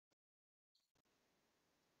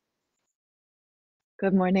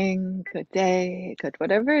Good morning, good day, good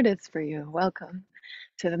whatever it is for you. Welcome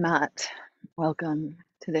to the mat. Welcome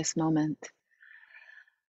to this moment.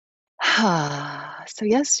 So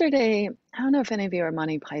yesterday, I don't know if any of you are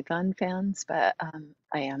Monty Python fans, but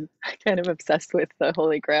I am kind of obsessed with the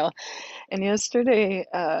Holy Grail. And yesterday,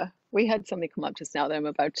 we had something come up just now that I'm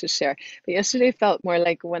about to share. But yesterday felt more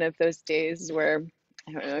like one of those days where,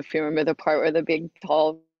 I don't know if you remember the part where the big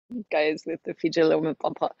tall guys with the Fijiloma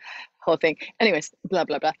whole thing. Anyways, blah,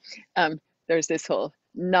 blah, blah. There's this whole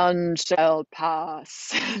none shall pass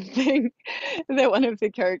thing that one of the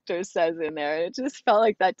characters says in there. It just felt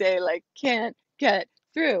like that day, like, can't get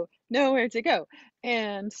through, nowhere to go.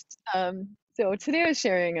 And so today I was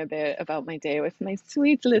sharing a bit about my day with my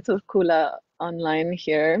sweet little kula online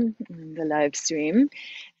here in the live stream.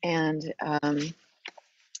 And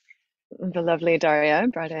the lovely Daria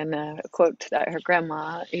brought in a quote that her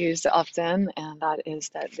grandma used often, and that is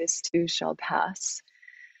that this too shall pass.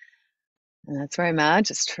 And that's where I'm at,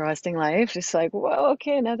 just trusting life, just like, whoa,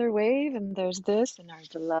 okay, another wave, and there's this. And our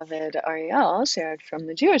beloved Arielle shared from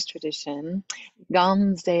the Jewish tradition,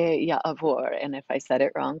 Gamze Ya'avor. And if I said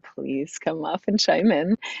it wrong, please come off and chime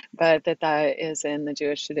in. But that is in the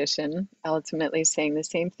Jewish tradition, ultimately saying the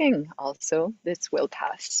same thing. Also, this will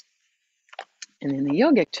pass. And in the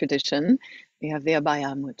yogic tradition, we have the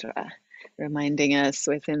Abhaya mudra, reminding us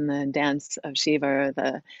within the dance of Shiva,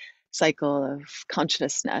 the cycle of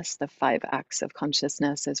consciousness, the 5 acts of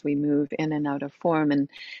consciousness as we move in and out of form and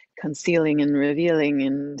concealing and revealing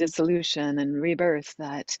and dissolution and rebirth,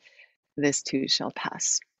 that this too shall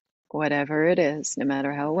pass. Whatever it is, no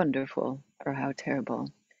matter how wonderful or how terrible,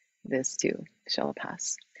 this too shall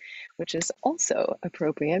pass. Which is also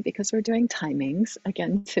appropriate because we're doing timings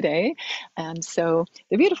again today. And so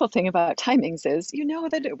the beautiful thing about timings is you know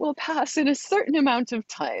that it will pass in a certain amount of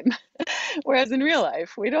time. Whereas in real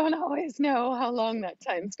life, we don't always know how long that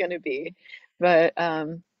time's going to be. But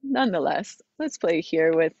nonetheless, let's play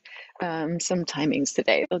here with some timings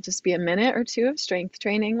today. It'll just be a minute or two of strength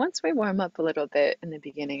training once we warm up a little bit in the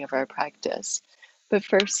beginning of our practice. But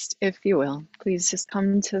first, if you will, please just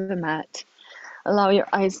come to the mat. Allow your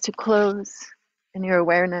eyes to close and your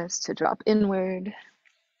awareness to drop inward.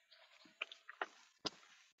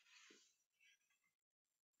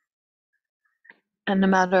 And no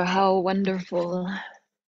matter how wonderful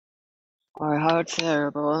or how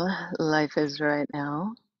terrible life is right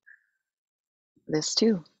now, this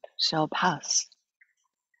too shall pass.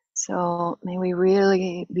 So may we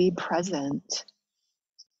really be present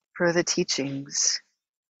for the teachings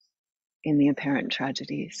in the apparent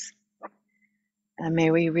tragedies. And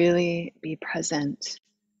may we really be present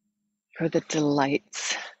for the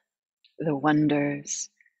delights, the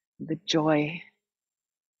wonders, the joy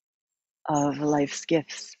of life's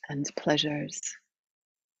gifts and pleasures.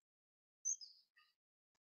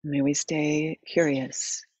 May we stay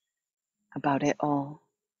curious about it all,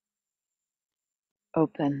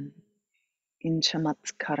 open in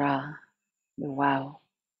chamatkara, the wow,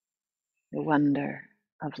 the wonder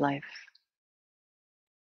of life.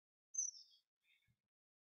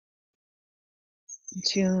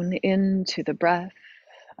 Tune in to the breath,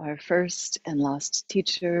 our first and last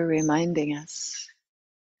teacher, reminding us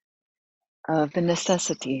of the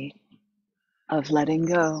necessity of letting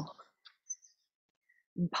go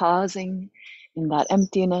and pausing in that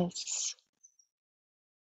emptiness,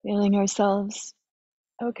 feeling ourselves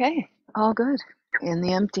okay, all good in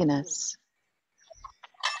the emptiness.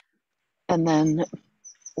 And then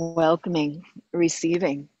welcoming,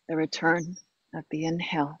 receiving the return of the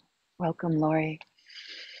inhale. Welcome, Lori.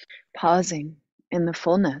 Pausing in the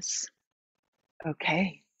fullness.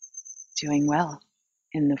 Okay, doing well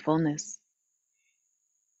in the fullness.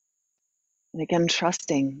 And again,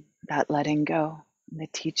 trusting that letting go, the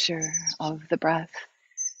teacher of the breath,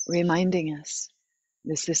 reminding us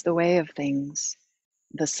this is the way of things,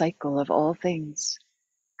 the cycle of all things,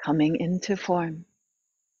 coming into form,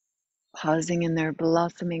 pausing in their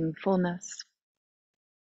blossoming fullness,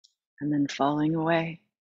 and then falling away,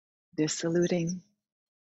 dissoluting,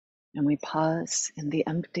 and we pause in the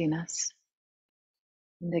emptiness.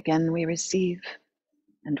 And again, we receive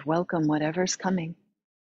and welcome whatever's coming,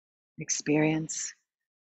 experience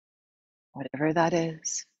whatever that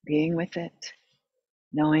is, being with it,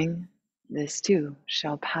 knowing this too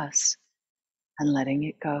shall pass, and letting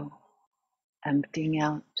it go, emptying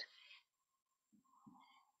out,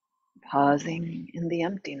 pausing in the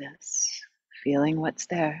emptiness, feeling what's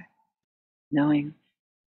there, knowing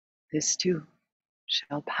this too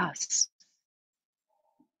shall pass,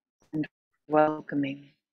 and welcoming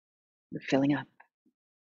the filling up.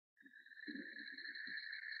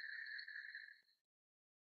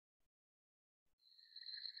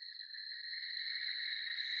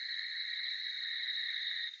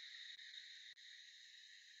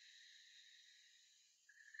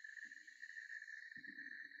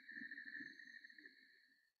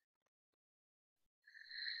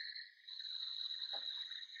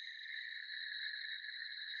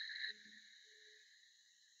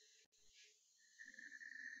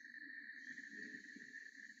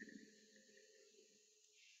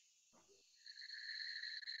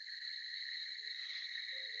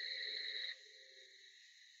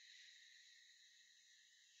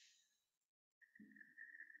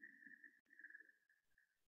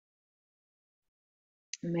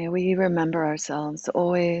 May we remember ourselves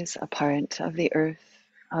always a part of the earth,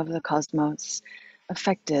 of the cosmos,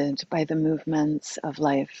 affected by the movements of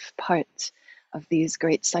life, part of these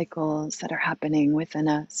great cycles that are happening within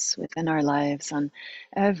us, within our lives on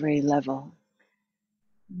every level.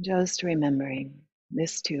 Just remembering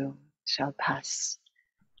this too shall pass.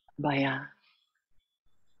 Abhaya.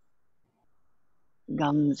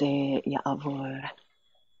 Gamze Ya'avur.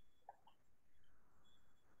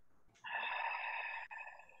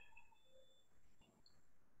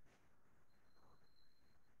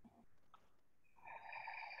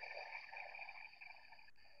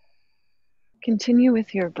 Continue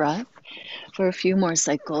with your breath for a few more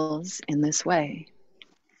cycles in this way.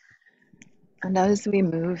 And as we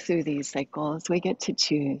move through these cycles, we get to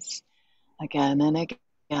choose again and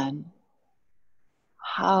again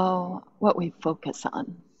what we focus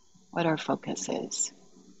on, what our focus is.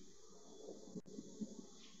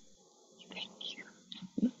 Thank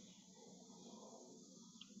you.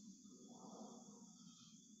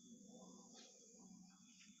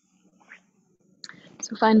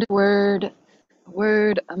 So find a word,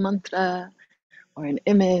 a mantra, or an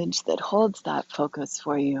image that holds that focus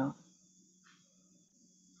for you.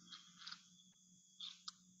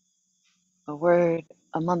 A word,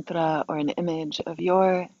 a mantra, or an image of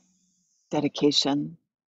your dedication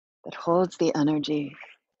that holds the energy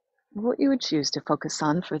of what you would choose to focus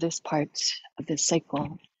on for this part of this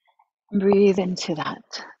cycle. Breathe into that.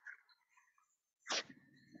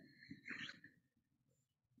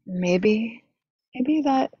 Maybe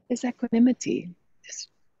that is equanimity, just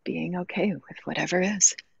being okay with whatever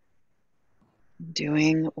is,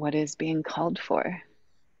 doing what is being called for.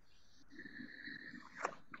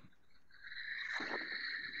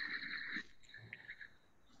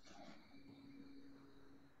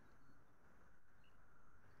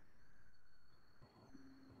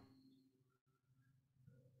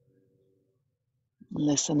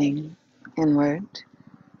 Listening inward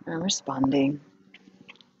and responding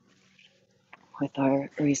with our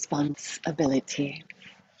responsibility.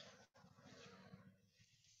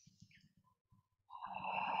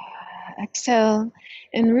 Exhale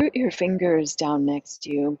and root your fingers down next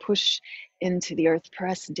to you and push into the earth,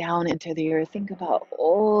 press down into the earth. Think about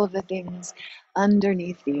all of the things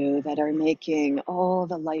underneath you that are making all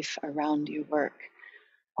the life around you work.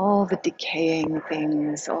 All the decaying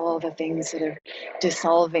things, all the things that are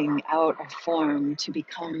dissolving out of form to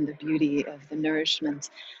become the beauty of the nourishment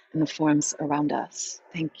and the forms around us.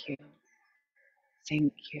 Thank you.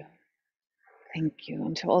 Thank you. Thank you.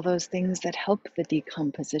 And to all those things that help the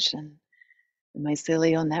decomposition, the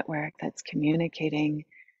mycelial network that's communicating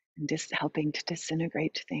and helping to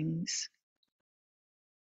disintegrate things.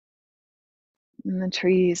 And the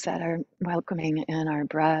trees that are welcoming in our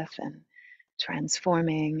breath and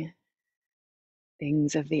transforming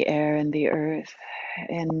things of the air and the earth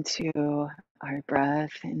into our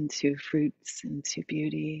breath, into fruits, into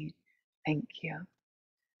beauty. Thank you.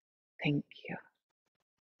 Thank you.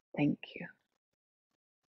 Thank you.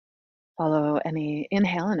 Follow any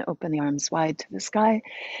inhale and open the arms wide to the sky.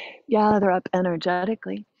 Gather up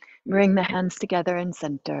energetically. Bring the hands together in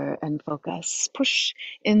center and focus. Push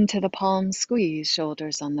into the palms, squeeze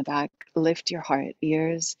shoulders on the back. Lift your heart,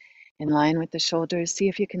 ears in line with the shoulders. See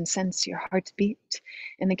if you can sense your heartbeat.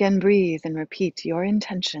 And again, breathe and repeat your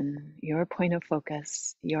intention, your point of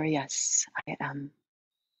focus, your yes, I am.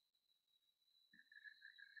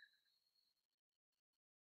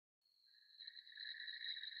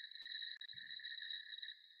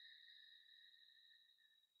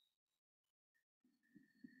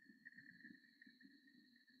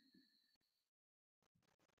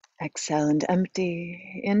 Exhale and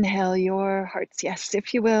empty. Inhale your heart's yes,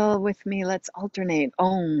 if you will, with me. Let's alternate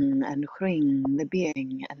Om and Hring, the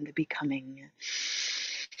being and the becoming.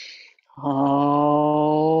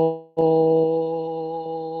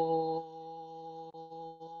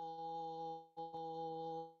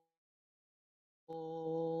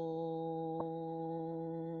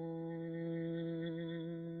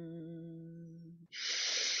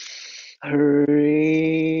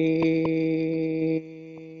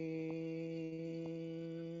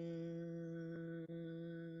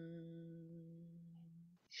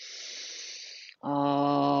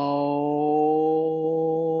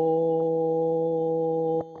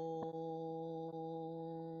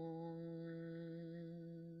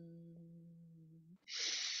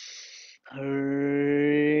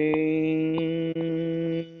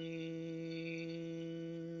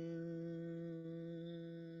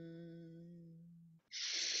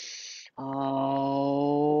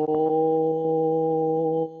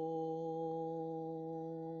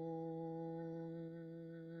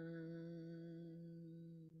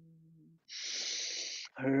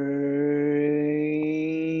 If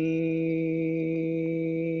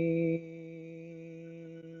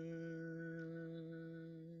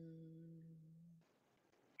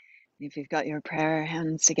you've got your prayer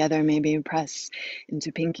hands together, maybe press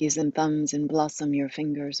into pinkies and thumbs and blossom your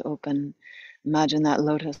fingers open. Imagine that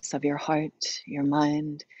lotus of your heart, your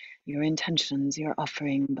mind, your intentions, your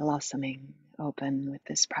offering blossoming open with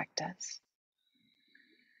this practice.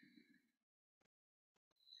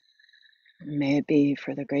 May it be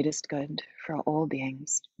for the greatest good for all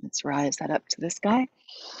beings. Let's rise that up to the sky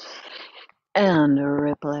and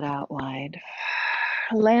ripple it out wide.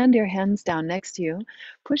 Land your hands down next to you,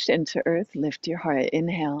 push into earth, lift your heart,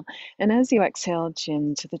 inhale, and as you exhale,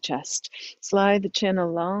 chin to the chest. Slide the chin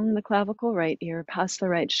along the clavicle, right ear past the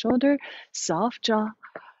right shoulder, soft jaw.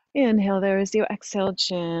 Inhale there as you exhale,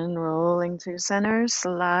 chin rolling through center,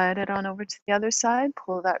 slide it on over to the other side,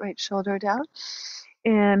 pull that right shoulder down.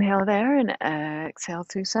 Inhale there and exhale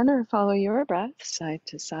through center, follow your breath side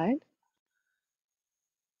to side.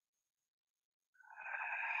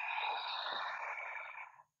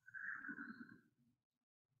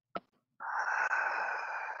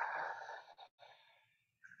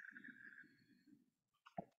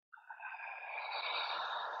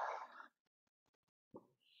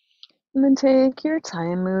 And then take your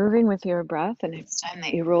time moving with your breath. The next time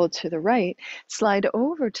that you roll to the right, slide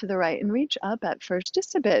over to the right and reach up at first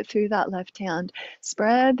just a bit through that left hand.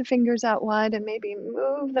 Spread the fingers out wide and maybe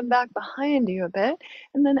move them back behind you a bit.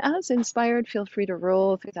 And then as inspired, feel free to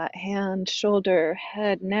roll through that hand, shoulder,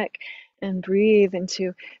 head, neck, and breathe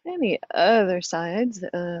into any other sides,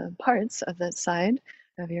 parts of that side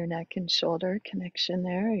of your neck and shoulder connection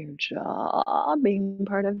there, your jaw being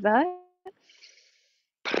part of that.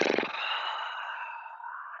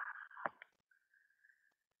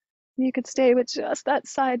 You could stay with just that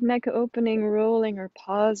side neck opening, rolling or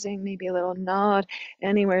pausing, maybe a little nod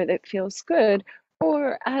anywhere that feels good.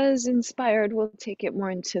 Or as inspired, we'll take it more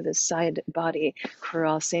into the side body,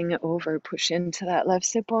 crossing over, push into that left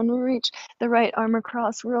sit bone, reach the right arm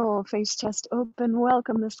across, roll, face, chest open,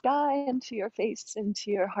 welcome the sky into your face, into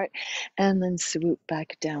your heart, and then swoop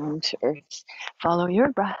back down to earth. Follow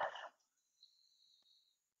your breath.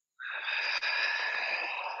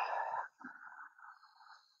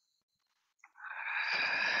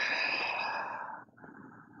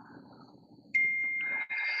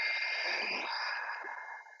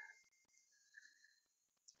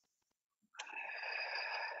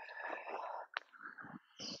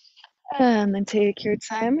 And then take your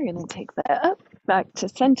time. We're going to take that up, back to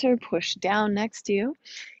center, push down next to you.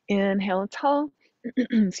 Inhale tall,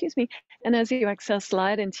 excuse me. And as you exhale,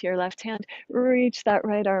 slide into your left hand. Reach that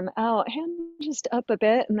right arm out, hand just up a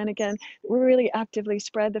bit. And then again, really actively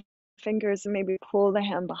spread the fingers and maybe pull the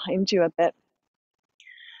hand behind you a bit.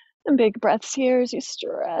 And big breaths here as you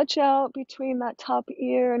stretch out between that top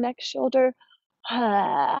ear, neck, shoulder.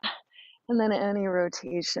 And then any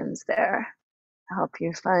rotations there. Help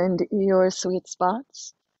you find your sweet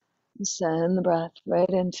spots. Send the breath right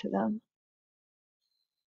into them.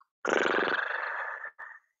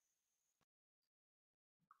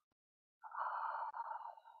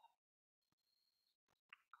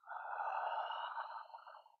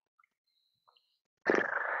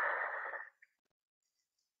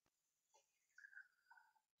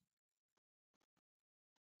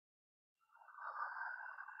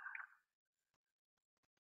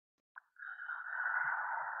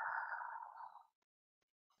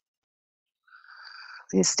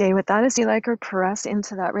 You stay with that as you like, or press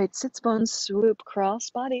into that right sits bone, swoop cross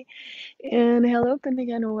body. Inhale, open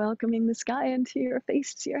again, welcoming the sky into your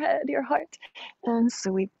face, your head, your heart, and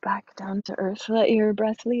sweep back down to earth. Let your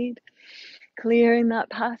breath lead, clearing that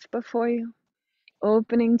path before you,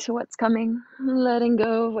 opening to what's coming, letting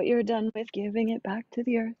go of what you're done with, giving it back to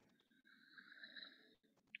the earth.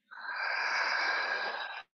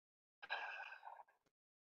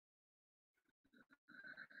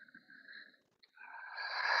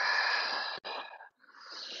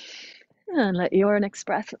 And let your next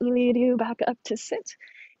breath lead you back up to sit.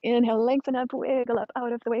 Inhale, lengthen up, wiggle up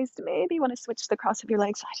out of the waist. Maybe you want to switch the cross of your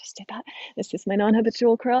legs. I just did that. This is my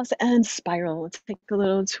non-habitual cross, and spiral. Let's take a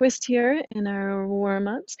little twist here in our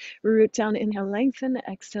warm-ups. Root down, inhale, lengthen,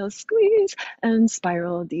 exhale, squeeze, and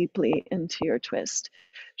spiral deeply into your twist.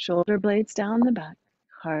 Shoulder blades down the back.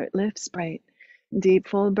 Heart lifts bright. Deep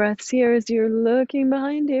full breaths here as you're looking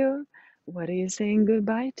behind you. What are you saying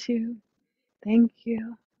goodbye to? Thank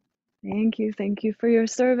you. Thank you for your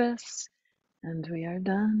service. And we are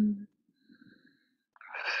done.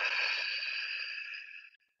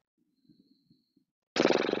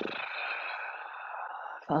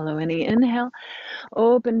 Follow any inhale,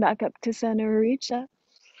 open back up to center, reach up.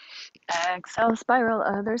 Exhale, spiral,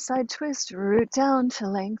 other side twist, root down to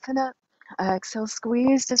lengthen up. Exhale,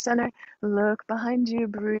 squeeze to center, look behind you,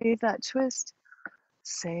 breathe that twist.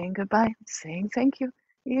 Saying goodbye, saying thank you,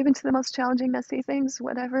 even to the most challenging, messy things,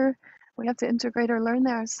 whatever we have to integrate or learn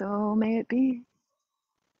there, so may it be.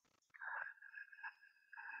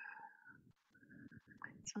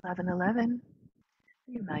 It's 11:11.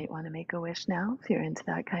 You might want to make a wish now if you're into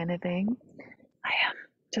that kind of thing. I am,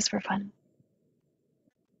 just for fun.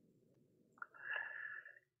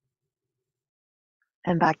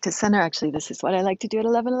 And back to center. Actually, this is what I like to do at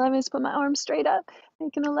 11:11 is put my arms straight up,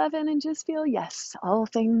 make an 11, and just feel, yes, all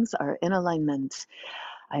things are in alignment.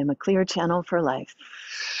 I am a clear channel for life.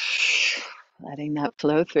 Letting that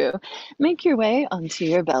flow through. Make your way onto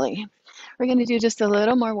your belly. We're going to do just a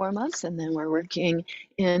little more warm-ups, and then we're working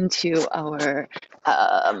into our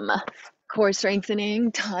core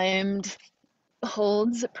strengthening timed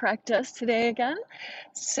holds practice today again.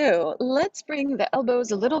 So let's bring the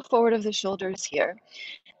elbows a little forward of the shoulders here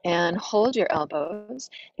and hold your elbows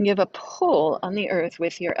and give a pull on the earth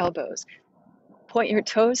with your elbows. Point your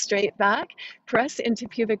toes straight back, press into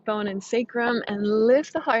pubic bone and sacrum, and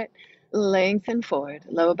lift the heart. Lengthen forward,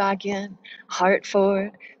 low back in, heart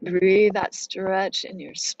forward. Breathe that stretch in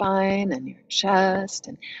your spine and your chest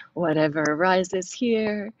and whatever arises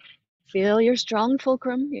here. Feel your strong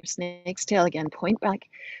fulcrum, your snake's tail again. Point back,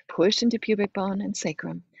 push into pubic bone and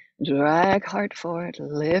sacrum. Drag heart forward,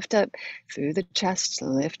 lift up through the chest,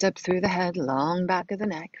 lift up through the head, long back of the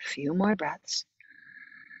neck. A few more breaths.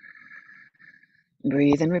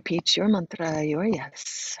 Breathe and repeat your mantra, your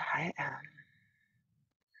yes, I am.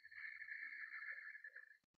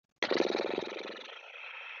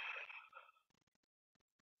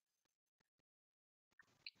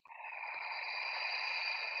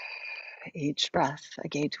 Each breath a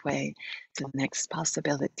gateway to the next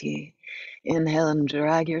possibility. Inhale and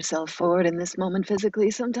drag yourself forward in this moment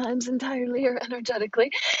physically, sometimes entirely or energetically,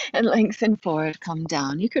 and lengthen forward, come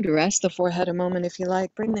down. You could rest the forehead a moment if you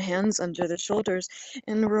like. Bring the hands under the shoulders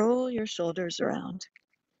and roll your shoulders around.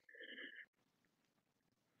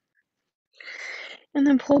 And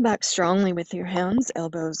then pull back strongly with your hands,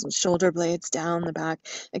 elbows and shoulder blades down the back.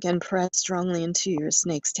 Again, press strongly into your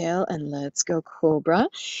snake's tail and let's go cobra.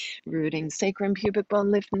 Rooting sacrum, pubic bone,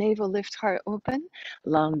 lift navel, lift heart open,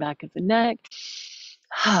 long back of the neck.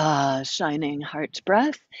 Shining heart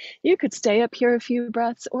breath. You could stay up here a few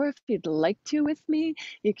breaths, or if you'd like to with me,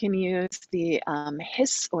 you can use the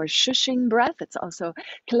hiss or shushing breath. It's also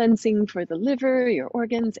cleansing for the liver, your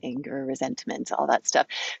organs, anger, resentment, all that stuff.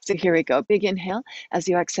 So here we go. Big inhale. As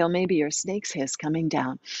you exhale, maybe your snake's hiss coming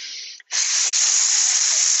down.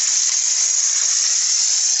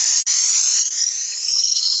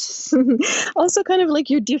 Also kind of like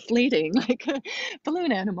you're deflating, like a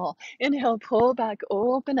balloon animal. Inhale, pull back,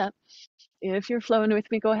 open up. If you're flowing with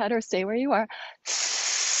me, go ahead or stay where you are.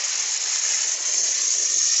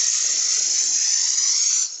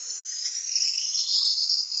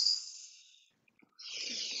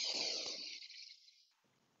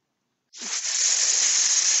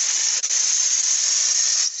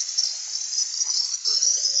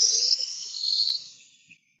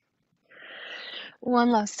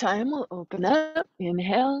 One last time, we'll open up,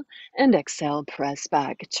 inhale, and exhale, press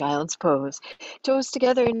back, child's pose. Toes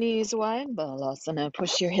together, knees wide, balasana.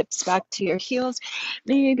 Push your hips back to your heels.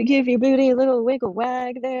 Maybe give your booty a little wiggle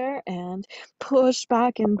wag there, and push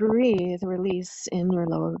back and breathe, release in your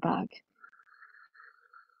lower back.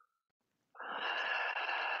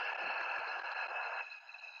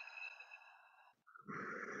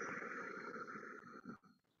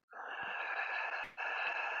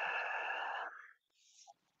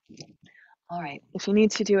 All right, if you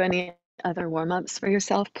need to do any other warm-ups for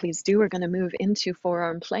yourself, please do. We're going to move into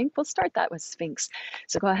forearm plank. We'll start that with Sphinx.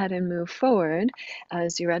 So go ahead and move forward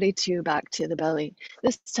as you're ready to back to the belly.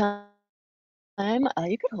 This time,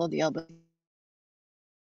 you could hold the elbow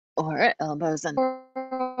or elbows under,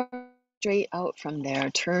 straight out from there.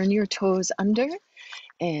 Turn your toes under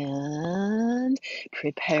and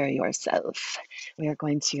prepare yourself. We are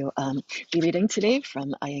going to be reading today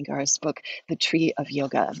from Iyengar's book, The Tree of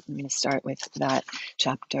Yoga. I'm going to start with that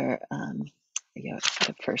chapter,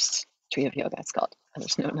 the first Tree of Yoga, it's called.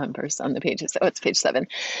 There's no numbers on the pages, so it's page 7.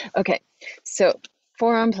 Okay, so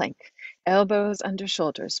forearm plank. Elbows under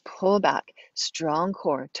shoulders, pull back, strong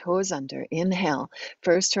core, toes under, inhale.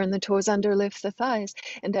 First turn the toes under, lift the thighs.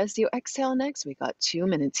 And as you exhale next, we got 2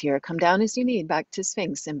 minutes here. Come down as you need, back to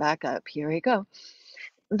Sphinx and back up. Here we go.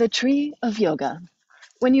 The tree of yoga.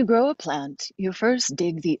 When you grow a plant, you first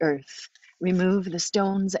dig the earth, remove the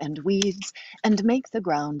stones and weeds, and make the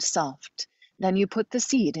ground soft. Then you put the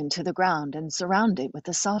seed into the ground and surround it with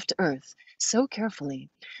the soft earth so carefully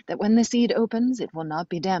that when the seed opens, it will not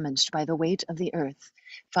be damaged by the weight of the earth.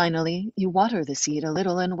 Finally, you water the seed a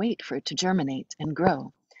little and wait for it to germinate and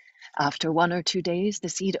grow. After 1 or 2 days, the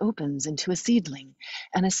seed opens into a seedling,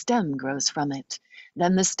 and a stem grows from it.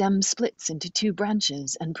 Then the stem splits into 2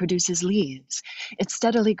 branches and produces leaves. It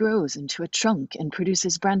steadily grows into a trunk and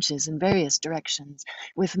produces branches in various directions,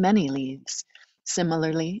 with many leaves.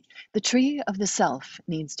 Similarly, the tree of the self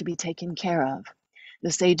needs to be taken care of.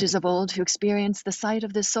 The sages of old who experienced the sight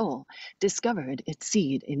of the soul discovered its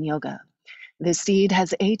seed in yoga. The seed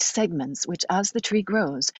has 8 segments, which as the tree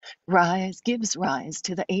grows, gives rise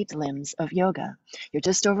to the 8 limbs of yoga. You're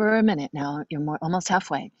just over a minute now, you're almost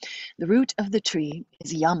halfway. The root of the tree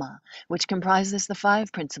is yama, which comprises the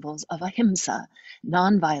 5 principles of ahimsa,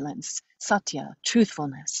 nonviolence, satya,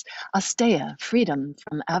 truthfulness, asteya, freedom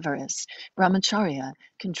from avarice, brahmacharya,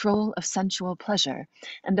 control of sensual pleasure,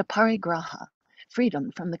 and aparigraha,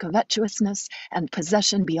 freedom from the covetousness and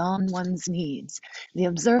possession beyond one's needs. The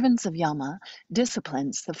observance of yama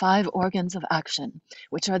disciplines the 5 organs of action,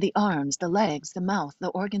 which are the arms, the legs, the mouth, the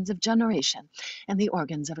organs of generation, and the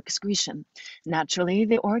organs of excretion. Naturally,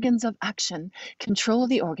 the organs of action control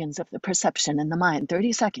the organs of the perception and the mind.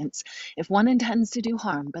 30 seconds. If one intends to do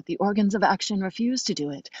harm, but the organs of action refuse to do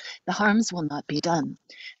it, the harms will not be done.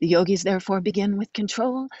 The yogis therefore begin with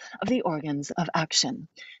control of the organs of action.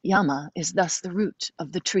 Yama is thus the root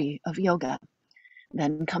of the tree of yoga.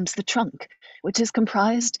 Then comes the trunk, which is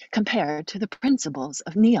compared to the principles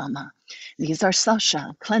of niyama. These are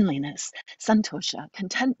sasha, cleanliness, santosha,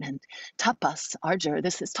 contentment, tapas, ardor,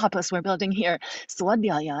 this is tapas we're building here,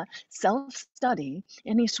 swadhyaya, self-study,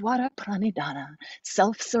 and ishvara pranidhana,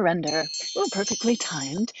 self-surrender. Oh, perfectly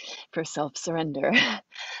timed for self-surrender.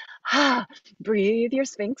 Breathe your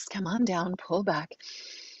sphinx, come on down, pull back,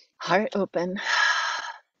 heart open.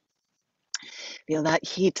 Feel that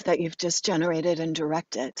heat that you've just generated and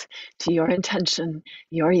direct it to your intention,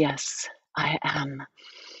 your yes, I am.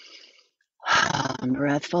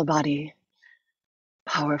 Breathful body,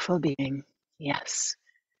 powerful being, yes,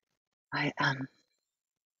 I am.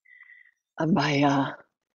 Abhaya,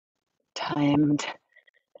 timed,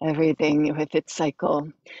 everything with its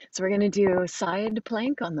cycle. So we're going to do side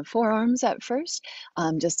plank on the forearms at first,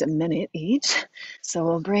 just a minute each. So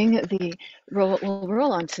we'll we'll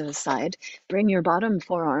roll onto the side, bring your bottom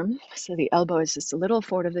forearm, so the elbow is just a little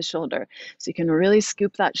forward of the shoulder. So you can really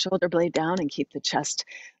scoop that shoulder blade down and keep the chest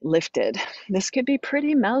lifted. This could be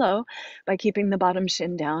pretty mellow by keeping the bottom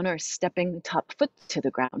shin down or stepping the top foot to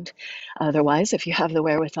the ground. Otherwise, if you have the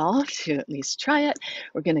wherewithal to at least try it,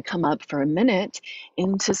 we're going to come up for a minute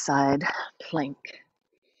into side plank.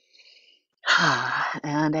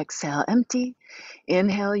 And exhale, empty.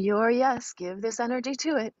 Inhale your yes, give this energy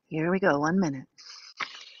to it. Here we go, 1 minute.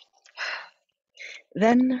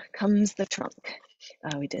 Then comes the trunk.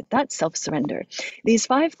 We did that, self-surrender. These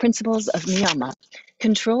 5 principles of niyama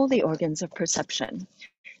control the organs of perception: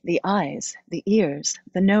 the eyes, the ears,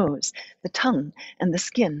 the nose, the tongue, and the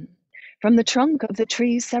skin. From the trunk of the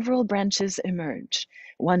tree, several branches emerge.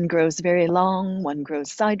 One grows very long, one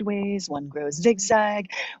grows sideways, one grows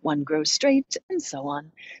zigzag, one grows straight, and so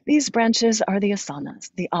on. These branches are the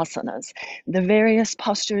asanas, the various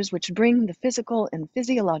postures which bring the physical and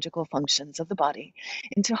physiological functions of the body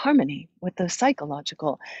into harmony with the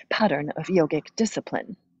psychological pattern of yogic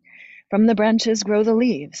discipline. From the branches grow the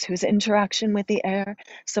leaves, whose interaction with the air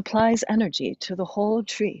supplies energy to the whole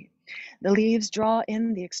tree. The leaves draw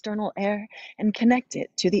in the external air and connect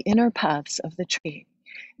it to the inner paths of the tree.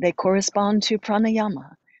 They correspond to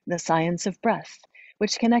pranayama, the science of breath,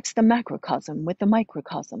 which connects the macrocosm with the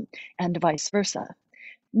microcosm, and vice versa.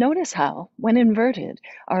 Notice how, when inverted,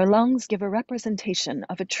 our lungs give a representation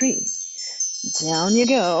of a tree. Down you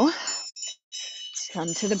go.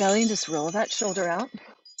 Come to the belly and just roll that shoulder out.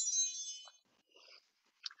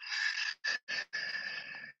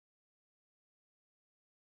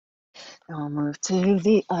 I'll move to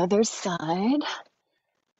the other side.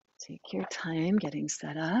 Take your time getting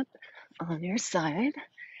set up on your side.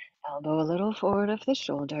 Elbow a little forward of the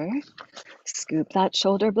shoulder. Scoop that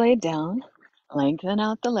shoulder blade down. Lengthen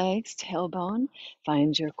out the legs, tailbone.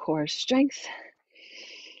 Find your core strength.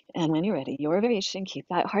 And when you're ready, your variation, keep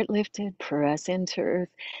that heart lifted, press into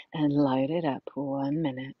earth, and light it up. 1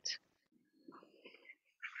 minute.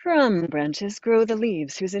 From branches grow the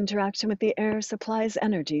leaves, whose interaction with the air supplies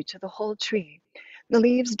energy to the whole tree. The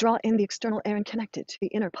leaves draw in the external air and connect it to the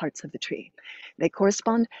inner parts of the tree. They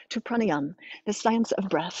correspond to pranayama, the science of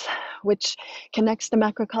breath, which connects the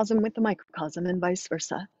macrocosm with the microcosm and vice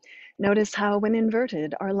versa. Notice how, when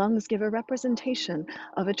inverted, our lungs give a representation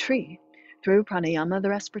of a tree. Through pranayama, the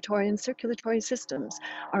respiratory and circulatory systems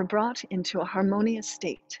are brought into a harmonious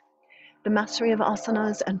state. The mastery of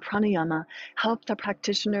asanas and pranayama help the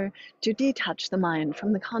practitioner to detach the mind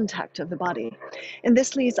from the contact of the body, and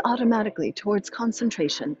this leads automatically towards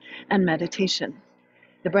concentration and meditation.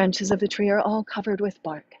 The branches of the tree are all covered with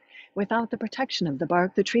bark. Without the protection of the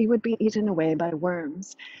bark, the tree would be eaten away by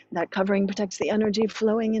worms. That covering protects the energy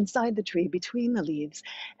flowing inside the tree between the leaves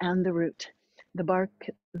and the root. The bark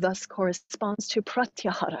thus corresponds to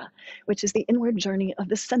pratyahara, which is the inward journey of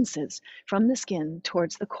the senses from the skin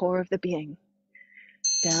towards the core of the being.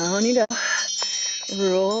 Down you go.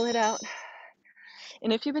 Roll it out.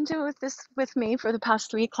 And if you've been doing this with me for the past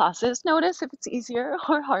 3 classes, notice if it's easier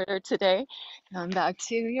or harder today. Come back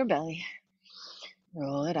to your belly.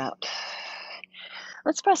 Roll it out.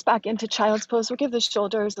 Let's press back into child's pose. We'll give the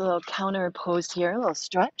shoulders a little counter pose here, a little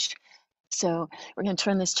stretch. So we're going to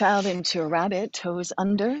turn this child into a rabbit, toes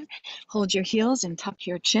under. Hold your heels and tuck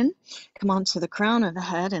your chin. Come onto the crown of the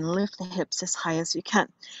head and lift the hips as high as you can,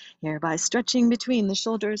 hereby stretching between the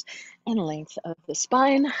shoulders and length of the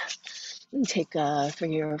spine. And take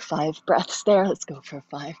 3 or 5 breaths there. Let's go for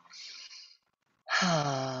 5.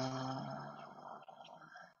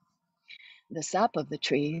 The sap of the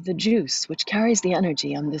tree, the juice which carries the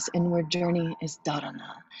energy on this inward journey, is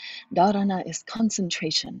dharana. Dharana is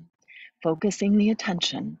concentration, focusing the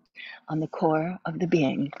attention on the core of the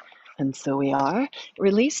being. And so we are.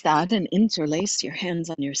 Release that and interlace your hands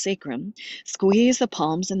on your sacrum. Squeeze the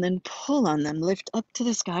palms and then pull on them. Lift up to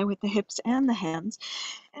the sky with the hips and the hands.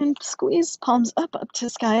 And squeeze palms up to the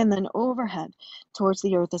sky and then overhead towards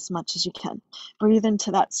the earth as much as you can. Breathe into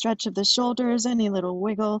that stretch of the shoulders. Any little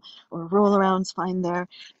wiggle or roll around's fine there.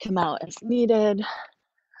 Come out as needed. A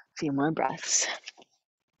few more breaths.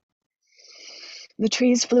 The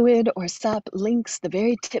tree's fluid or sap links the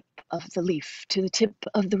very tip of the leaf to the tip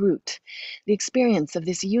of the root. The experience of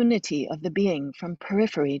this unity of the being from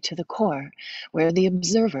periphery to the core, where the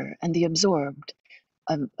observer and the observed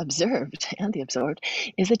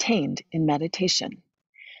is attained in meditation.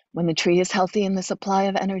 When the tree is healthy and the supply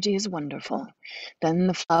of energy is wonderful, then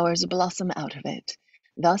the flowers blossom out of it.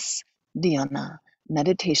 Thus, dhyana,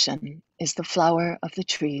 meditation, is the flower of the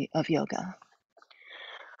tree of yoga.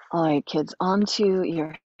 All right, kids, onto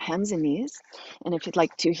your hands and knees. And if you'd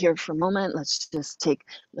like to here for a moment, let's just take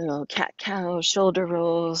little cat-cow, shoulder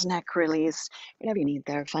rolls, neck release, whatever you need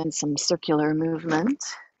there. Find some circular movement,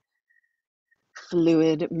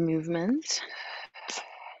 fluid movement.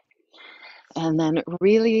 And then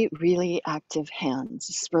really, really active hands.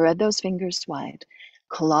 Spread those fingers wide.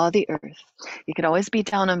 Claw the earth. You could always be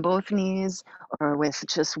down on both knees or with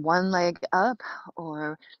just one leg up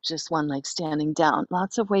or just one leg standing down.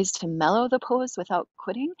 Lots of ways to mellow the pose without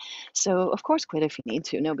quitting. So of course, quit if you need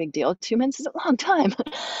to, no big deal. 2 minutes is a long time.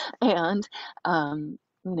 And,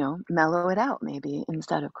 mellow it out maybe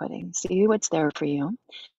instead of quitting. See what's there for you.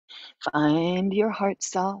 Find your heart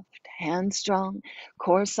soft, hands strong,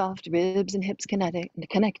 core soft, ribs and hips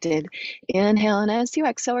connected. Inhale, and as you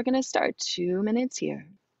exhale, we're going to start 2 minutes here.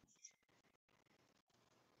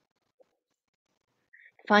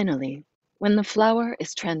 Finally, when the flower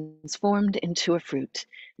is transformed into a fruit,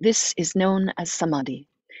 this is known as samadhi.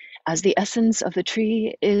 As the essence of the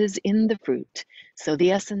tree is in the fruit, so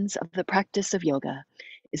the essence of the practice of yoga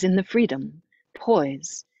is in the freedom,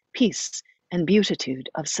 poise, peace, and beatitude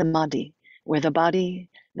of samadhi, where the body,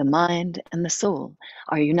 the mind, and the soul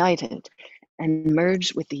are united and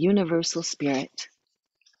merged with the universal spirit.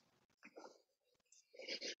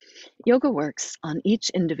 Yoga works on each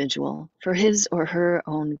individual for his or her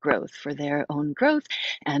own growth, for their own growth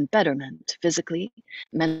and betterment, physically,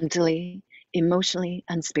 mentally, emotionally,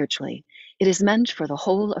 and spiritually. It is meant for the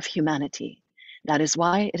whole of humanity. That is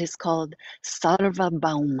why it is called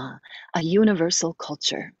Sarvabhauma, a universal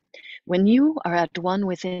culture. When you are at one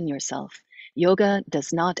within yourself, yoga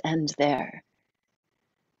does not end there.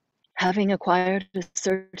 Having acquired a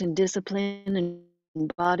certain discipline in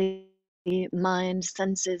body, mind,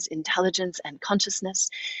 senses, intelligence, and consciousness,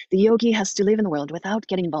 the yogi has to live in the world without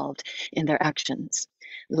getting involved in their actions.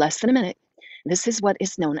 Less than a minute. This is what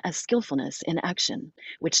is known as skillfulness in action,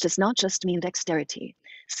 which does not just mean dexterity.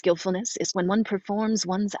 Skillfulness is when one performs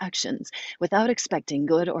one's actions without expecting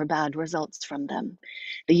good or bad results from them.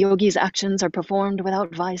 The yogi's actions are performed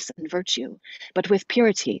without vice and virtue, but with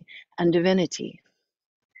purity and divinity.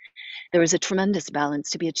 There is a tremendous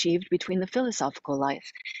balance to be achieved between the philosophical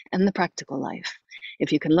life and the practical life.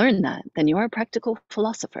 If you can learn that, then you are a practical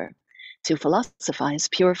philosopher. To philosophize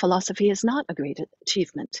pure philosophy is not a great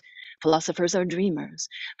achievement, Philosophers are dreamers,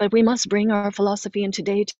 but we must bring our philosophy into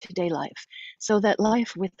day-to-day life so that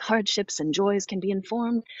life with hardships and joys can be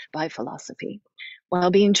informed by philosophy, while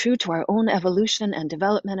being true to our own evolution and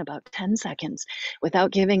development about 10 seconds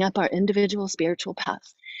without giving up our individual spiritual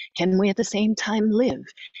path. Can we at the same time live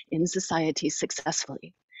in society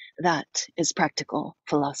successfully? That is practical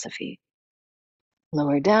philosophy.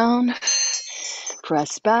 Lower down,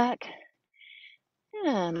 press back,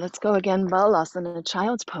 and let's go again, Balasana,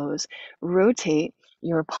 child's pose. Rotate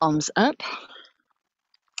your palms up.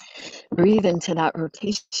 Breathe into that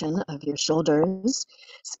rotation of your shoulders,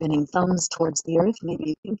 spinning thumbs towards the earth,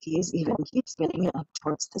 maybe pinkies even keep spinning up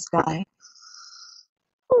towards the sky.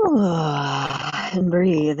 And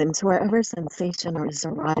breathe into wherever sensation is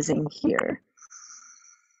arising here.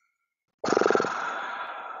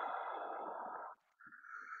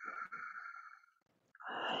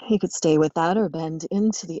 You could stay with that or bend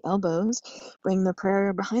into the elbows, bring the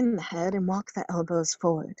prayer behind the head and walk the elbows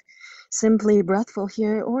forward. Simply breathful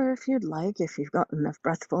here, or if you'd like, if you've got enough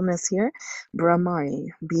breathfulness here, Brahmari,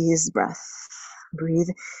 bee's breath. Breathe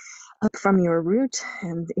up from your root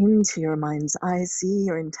and into your mind's eye. See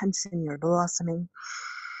your intention, your blossoming.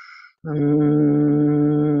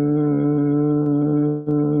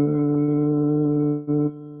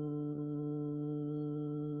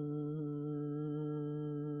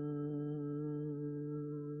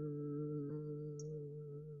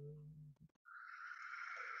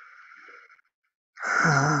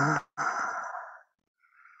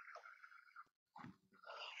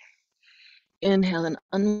 Inhale and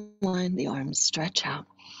unwind the arms, stretch out.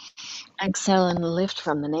 Exhale and lift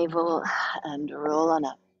from the navel and roll on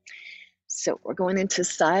up. So we're going into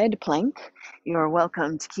side plank. You're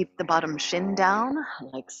welcome to keep the bottom shin down,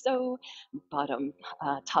 like so. Bottom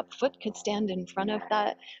top foot could stand in front of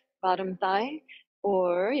that bottom thigh,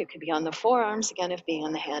 or you could be on the forearms again if being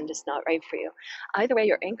on the hand is not right for you. Either way,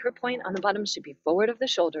 your anchor point on the bottom should be forward of the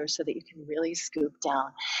shoulders so that you can really scoop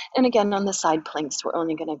down. And again, on the side planks, we're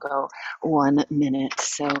only going to go 1 minute.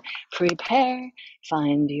 So prepare,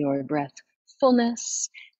 find your breath fullness,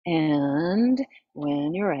 and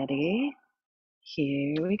when you're ready,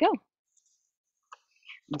 here we go.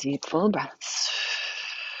 Deep, full breaths.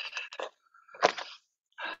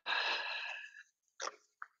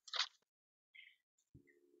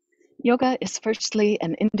 Yoga is firstly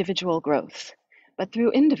an individual growth, but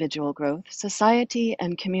through individual growth, society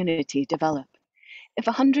and community develop. If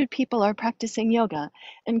 100 people are practicing yoga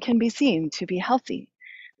and can be seen to be healthy,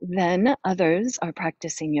 then others are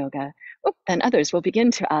practicing yoga. Then others will begin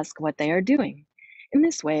to ask what they are doing. In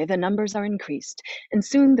this way, the numbers are increased, and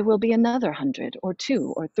soon there will be another 100 or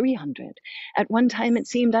 2 or 300. At one time, it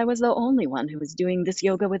seemed I was the only one who was doing this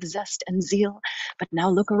yoga with zest and zeal, but now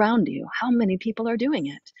look around you. How many people are doing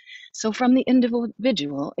it? So from the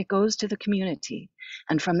individual, it goes to the community,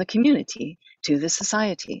 and from the community to the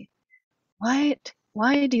society. Why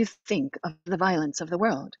do you think of the violence of the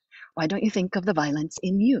world? Why don't you think of the violence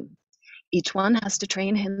in you? Each one has to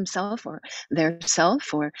train himself or their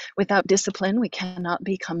self, or without discipline, we cannot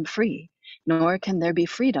become free, nor can there be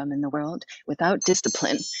freedom in the world without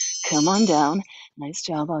discipline. Come on down. Nice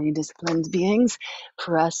job, all you disciplined beings.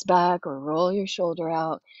 Press back or roll your shoulder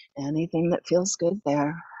out. Anything that feels good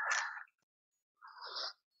there.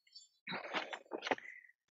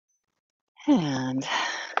 And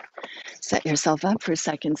set yourself up for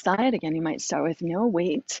second side. Again, you might start with no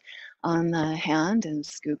weight on the hand and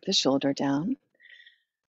scoop the shoulder down.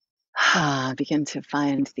 Begin to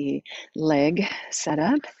find the leg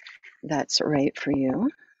setup that's right for you.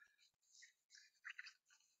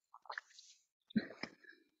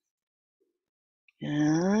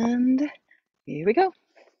 And here we go.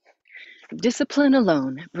 Discipline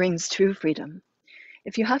alone brings true freedom.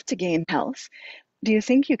 If you have to gain health, do you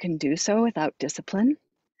think you can do so without discipline?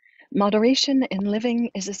 Moderation in living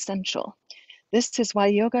is essential. This is why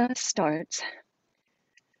yoga starts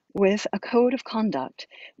with a code of conduct,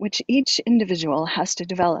 which each individual has to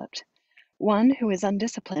develop. One who is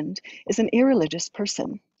undisciplined is an irreligious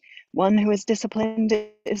person. One who is disciplined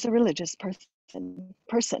is a religious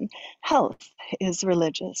person. Health is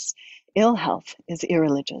religious. Ill health is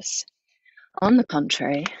irreligious. On the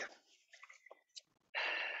contrary,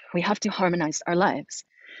 we have to harmonize our lives.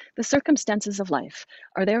 The circumstances of life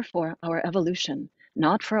are therefore our evolution,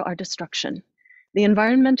 not for our destruction. The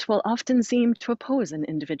environment will often seem to oppose an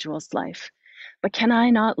individual's life. But can I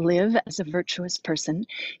not live as a virtuous person,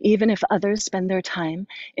 even if others spend their time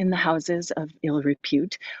in the houses of ill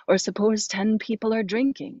repute, or suppose 10 people are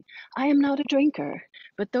drinking? I am not a drinker,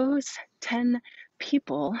 but those 10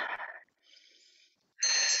 people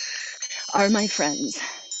are my friends.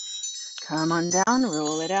 Come on down,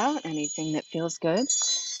 roll it out, anything that feels good.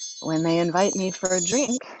 When they invite me for a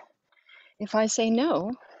drink, if I say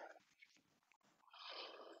no,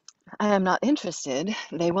 I am not interested,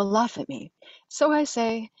 they will laugh at me. So I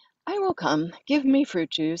say, I will come, give me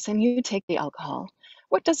fruit juice, and you take the alcohol.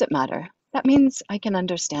 What does it matter? That means I can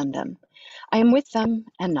understand them. I am with them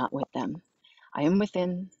and not with them. I am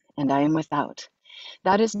within and I am without.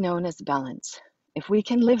 That is known as balance. If we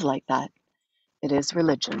can live like that, it is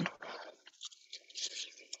religion.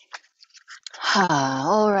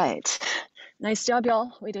 All right. Nice job,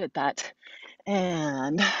 y'all. We did that.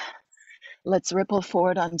 And let's ripple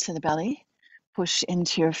forward onto the belly. Push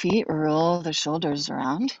into your feet, roll the shoulders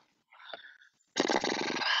around.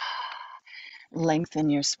 Lengthen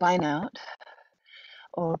your spine out.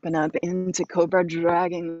 Open up into cobra,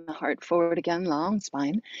 dragging the heart forward again, long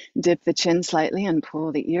spine. Dip the chin slightly and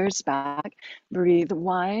pull the ears back. Breathe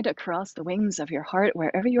wide across the wings of your heart,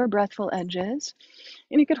 wherever your breathful edge is.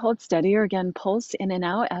 And you could hold steady or again pulse in and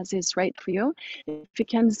out as is right for you. If you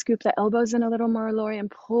can, scoop the elbows in a little more, Lori,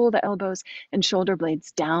 and pull the elbows and shoulder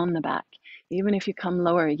blades down the back. Even if you come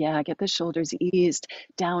lower, get the shoulders eased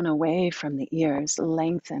down away from the ears.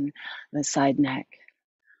 Lengthen the side neck.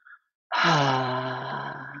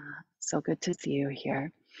 So good to see you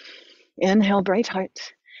here. Inhale, bright heart.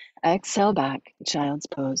 Exhale back, child's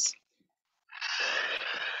pose.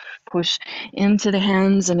 Push into the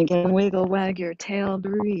hands and again wiggle, wag your tail,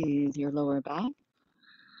 breathe your lower back.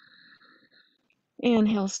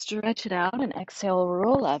 Inhale, stretch it out, and exhale,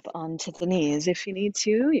 roll up onto the knees. If you need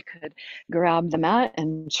to, you could grab the mat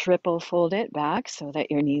and triple fold it back so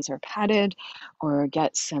that your knees are padded, or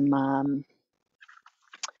get some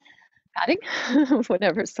padding of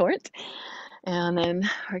whatever sort. And then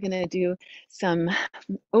we're going to do some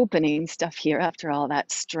opening stuff here after all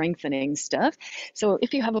that strengthening stuff. So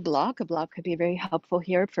if you have a block could be very helpful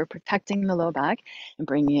here for protecting the low back and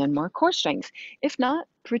bringing in more core strength. If not,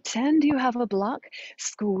 pretend you have a block,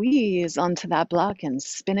 squeeze onto that block and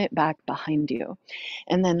spin it back behind you.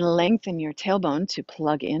 And then lengthen your tailbone to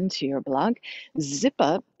plug into your block, zip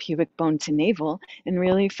up pubic bone to navel, and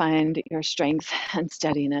really find your strength and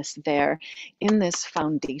steadiness there in this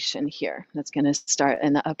foundation here. That's going to start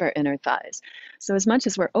in the upper inner thighs. So as much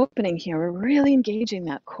as we're opening here, we're really engaging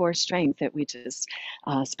that core strength that we just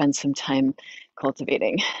spent some time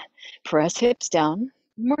cultivating. Press hips down.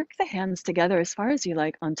 Work the hands together as far as you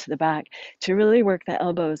like onto the back to really work the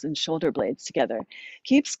elbows and shoulder blades together.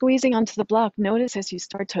 Keep squeezing onto the block. Notice as you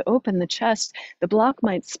start to open the chest, the block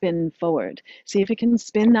might spin forward. See if you can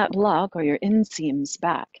spin that block or your inseams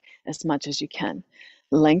back as much as you can.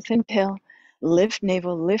 Lengthen tail, lift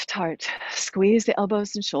navel, lift heart, squeeze the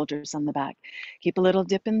elbows and shoulders on the back. Keep a little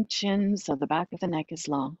dip in chin so the back of the neck is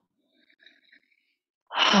long.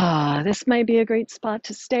 This might be a great spot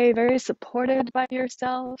to stay very supported by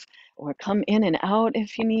yourself, or come in and out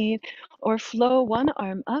if you need, or flow one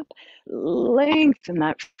arm up, lengthen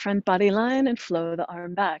that front body line and flow the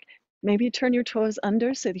arm back. Maybe turn your toes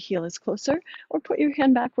under so the heel is closer, or put your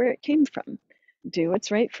hand back where it came from. Do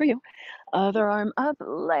what's right for you. Other arm up,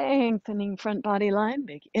 lengthening front body line,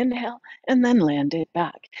 big inhale, and then land it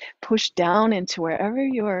back. Push down into wherever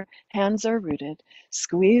your hands are rooted.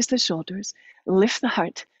 Squeeze the shoulders, lift the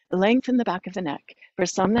heart, lengthen the back of the neck. For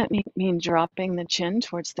some, that mean dropping the chin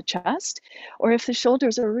towards the chest, or if the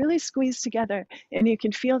shoulders are really squeezed together and you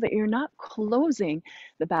can feel that you're not closing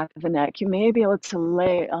the back of the neck, you may be able to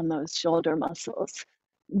lay on those shoulder muscles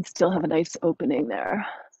and still have a nice opening there.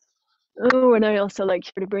 Oh, and I also like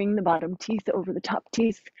here to bring the bottom teeth over the top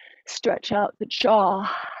teeth, stretch out the jaw.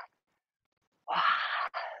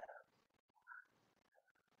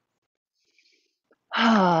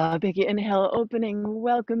 Big inhale, opening,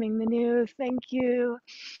 welcoming the new, thank you.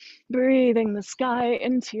 Breathing the sky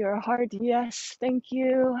into your heart, yes, thank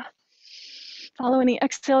you. Follow any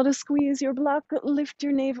exhale to squeeze your block, lift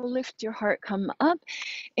your navel, lift your heart, come up.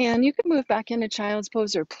 And you can move back into child's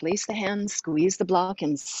pose or place the hands, squeeze the block,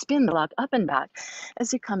 and spin the block up and back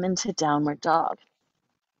as you come into downward dog.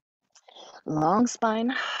 Long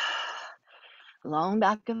spine, long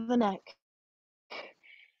back of the neck.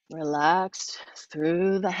 Relaxed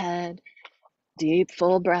through the head. Deep,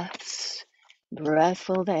 full breaths.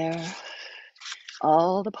 Breathful there.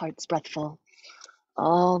 All the parts breathful.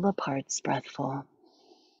 All the parts breathful.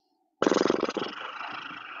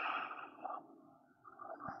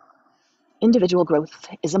 Individual growth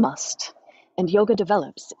is a must, and yoga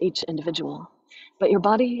develops each individual. But your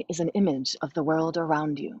body is an image of the world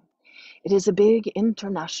around you. It is a big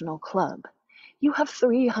international club. You have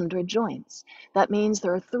 300 joints. That means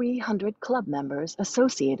there are 300 club members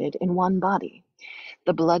associated in one body.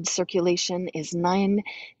 The blood circulation is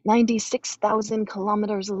 96,000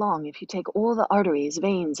 kilometers long if you take all the arteries,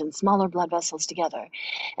 veins, and smaller blood vessels together.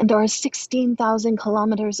 And there are 16,000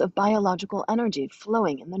 kilometers of biological energy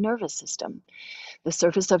flowing in the nervous system. The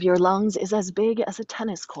surface of your lungs is as big as a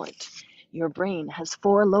tennis court. Your brain has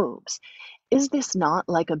 4 lobes. Is this not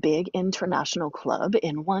like a big international club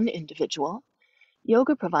in one individual?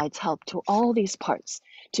 Yoga provides help to all these parts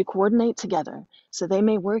to coordinate together so they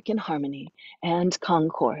may work in harmony and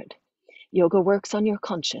concord. Yoga works on your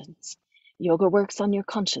conscience. Yoga works on your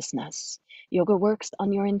consciousness. Yoga works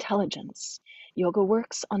on your intelligence. Yoga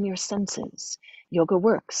works on your senses. Yoga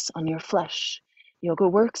works on your flesh. Yoga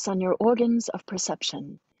works on your organs of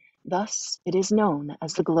perception. Thus, it is known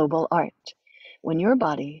as the global art. When your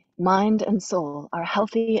body, mind, and soul are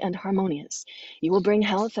healthy and harmonious, you will bring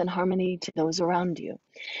health and harmony to those around you,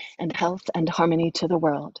 and health and harmony to the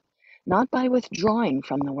world, not by withdrawing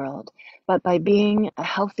from the world, but by being a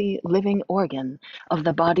healthy living organ of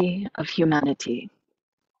the body of humanity.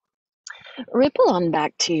 Ripple on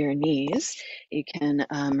back to your knees. You can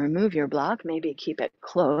remove your block, maybe keep it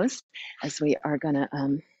closed, as we are going to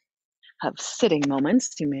have sitting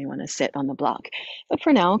moments. You may want to sit on the block. But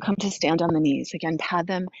for now, come to stand on the knees. Again, pad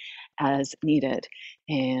them as needed.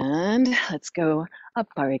 And let's go up,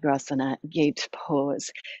 Parigrasana, gate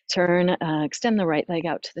pose. Turn, extend the right leg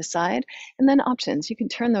out to the side. And then options. You can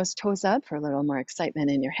turn those toes up for a little more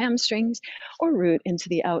excitement in your hamstrings, or root into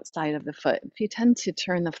the outside of the foot. If you tend to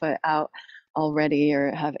turn the foot out already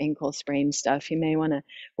or have ankle sprain stuff, you may want to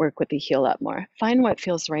work with the heel up more. Find what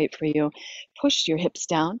feels right for you. Push your hips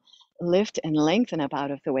down. Lift and lengthen up out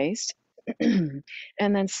of the waist, and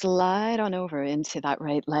then slide on over into that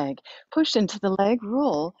right leg. Push into the leg,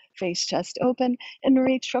 roll, face chest open, and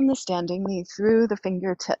reach from the standing knee through the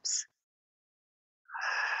fingertips.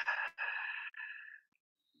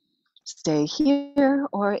 Stay here,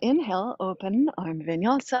 or inhale, open, arm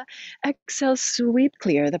vinyasa. Exhale, sweep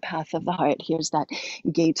clear the path of the heart. Here's that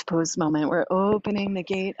gate pose moment. We're opening the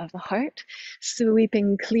gate of the heart,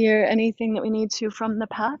 sweeping clear anything that we need to from the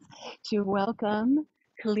path to welcome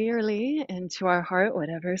clearly into our heart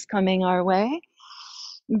whatever's coming our way.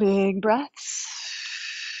 Big breaths.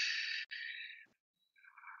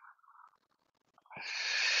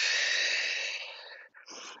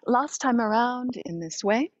 Last time around in this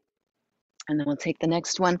way. And then we'll take the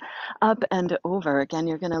next one up and over. Again,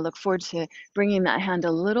 you're going to look forward to bringing that hand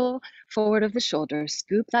a little forward of the shoulder,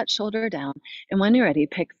 scoop that shoulder down. And when you're ready,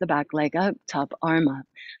 pick the back leg up, top arm up.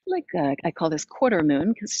 Like I call this quarter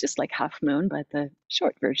moon because it's just like half moon, but the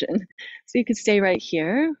short version. So you could stay right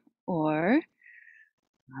here, or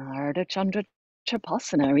Ardha Chandra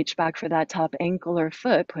Chapasana. Reach back for that top ankle or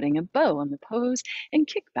foot, putting a bow on the pose, and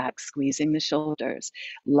kick back, squeezing the shoulders.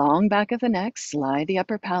 Long back of the neck, slide the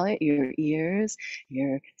upper palate, your ears,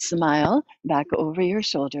 your smile back over your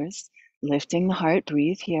shoulders, lifting the heart.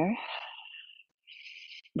 Breathe here.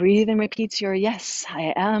 Breathe and repeat your yes,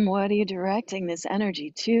 I am. What are you directing this energy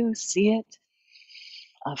to? See it,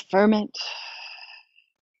 affirm it.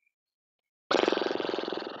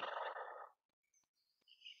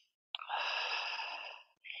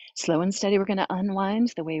 Slow and steady, we're going to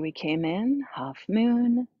unwind the way we came in. Half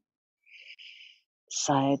moon,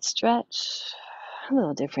 side stretch. A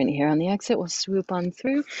little different here. On the exit, we'll swoop on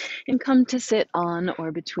through and come to sit on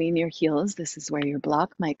or between your heels. This is where your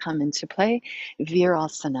block might come into play.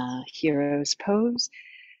 Virasana, hero's pose.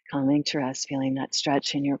 Coming to rest, feeling that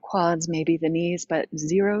stretch in your quads, maybe the knees, but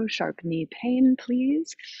zero sharp knee pain,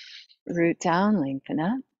 please. Root down, lengthen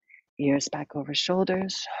up. Ears back over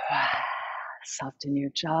shoulders. Soften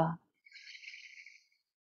your jaw.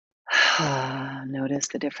 Notice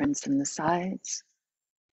the difference in the sides.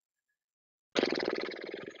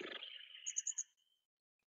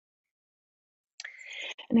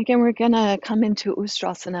 And again, we're gonna come into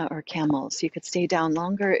Ustrasana or camel. So you could stay down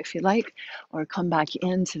longer if you like, or come back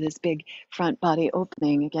into this big front body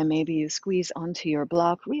opening. Again, maybe you squeeze onto your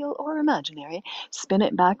block, real or imaginary, spin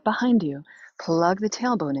it back behind you, plug the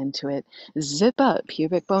tailbone into it, zip up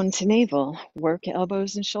pubic bone to navel, work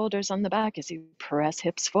elbows and shoulders on the back as you press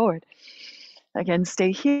hips forward. Again,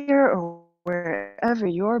 stay here or wherever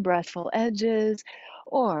your breathful edge is,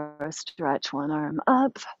 or stretch one arm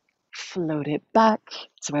up, float it back,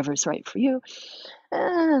 so whatever's right for you,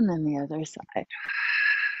 and then the other side.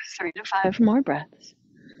 3 to 5 more breaths.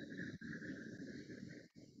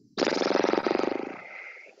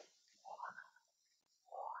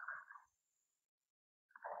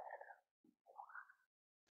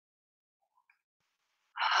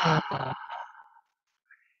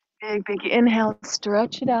 Big inhale,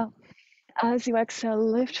 stretch it out. As you exhale,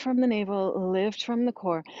 lift from the navel, lift from the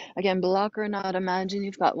core. Again, block or not, imagine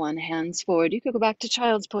you've got one, hands forward. You could go back to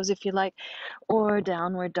child's pose if you like, or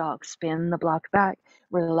downward dog. Spin the block back,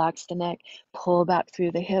 relax the neck, pull back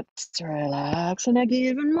through the hips, relax the neck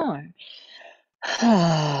even more.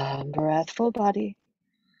 Breath, full body.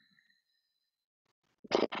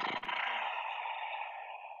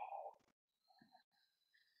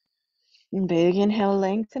 Big inhale,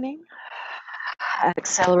 lengthening.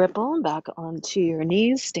 Exhale, ripple back onto your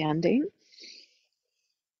knees, standing.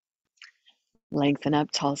 Lengthen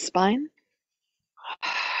up, tall spine.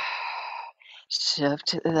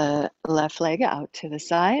 Shift the left leg out to the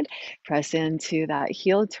side. Press into that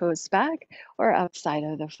heel, toes back, or outside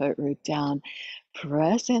of the foot, root down.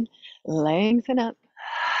 Press in, lengthen up.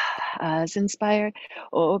 As inspired,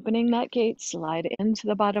 opening that gate, slide into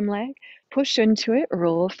the bottom leg, push into it,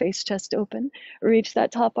 roll face, chest open, reach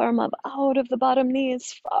that top arm up out of the bottom knee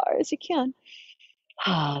as far as you can.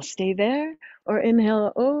 Stay there, or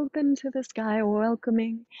inhale, open to the sky,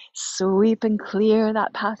 welcoming, sweep and clear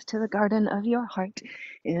that path to the garden of your heart.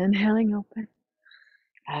 Inhaling, open.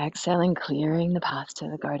 Exhaling, clearing the path to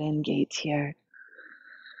the garden gate here.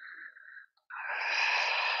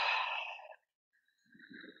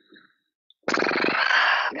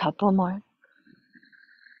 Couple more.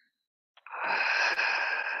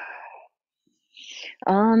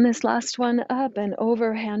 On this last one, up and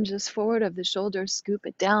over, hand just forward of the shoulders, scoop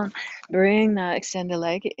it down, bring that extended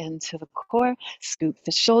leg into the core, scoop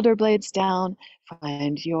the shoulder blades down,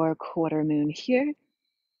 find your quarter moon here.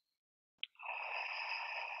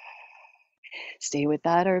 Stay with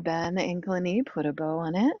that, or bend the ankle and knee, put a bow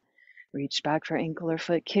on it, reach back for ankle or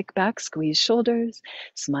foot, kick back, squeeze shoulders,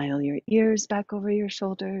 smile your ears back over your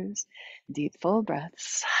shoulders, deep full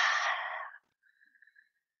breaths.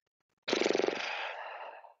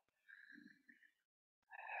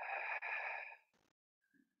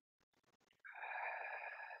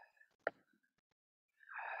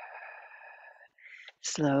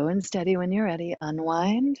 Slow and steady when you're ready.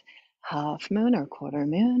 Unwind, half moon or quarter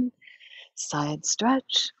moon, side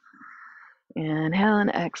stretch. Inhale and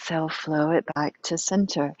exhale, flow it back to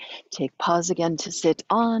center. Take pause again to sit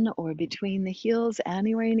on or between the heels,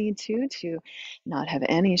 anywhere you need to not have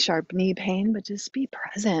any sharp knee pain, but just be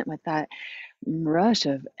present with that rush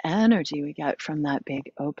of energy we get from that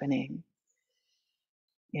big opening.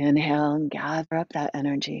 Inhale and gather up that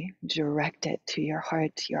energy, direct it to your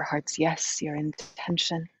heart's yes, your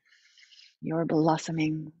intention, your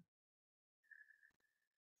blossoming.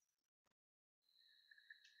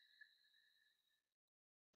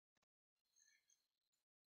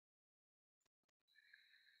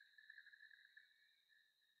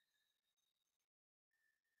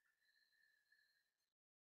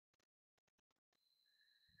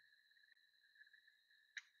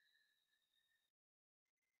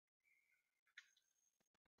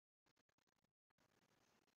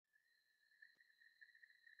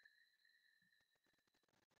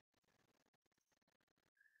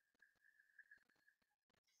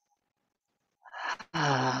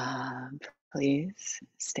 Please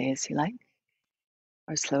stay as you like,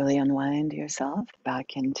 or slowly unwind yourself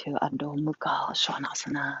back into Adho Mukha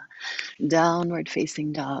Svanasana, downward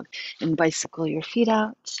facing dog, and bicycle your feet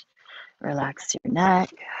out. Relax your neck,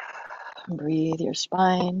 breathe your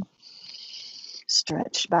spine,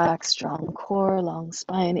 stretch back, strong core, long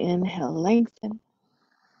spine. Inhale, lengthen.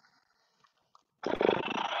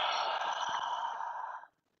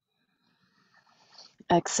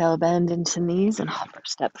 Exhale, bend into knees and hop or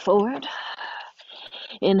step forward.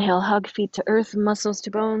 Inhale, hug feet to earth, muscles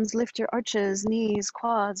to bones, lift your arches, knees,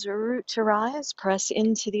 quads, root to rise, press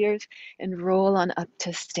into the earth and roll on up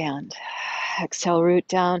to stand. Exhale, root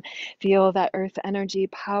down, feel that earth energy,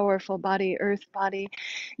 powerful body, earth body,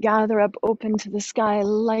 gather up, open to the sky,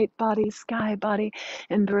 light body, sky body,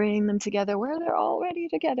 and bring them together where they're already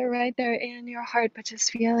together, right there in your heart, but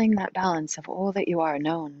just feeling that balance of all that you are,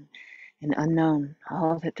 known and unknown,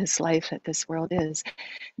 all that this life, that this world is,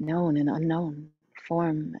 known and unknown,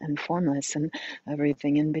 form and formless, and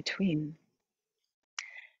everything in between.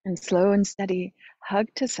 And slow and steady, hug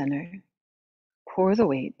to center, pour the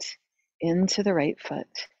weight into the right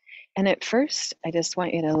foot. And at first, I just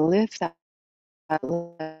want you to lift that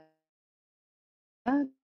left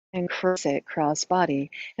and cross it cross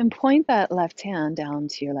body and point that left hand down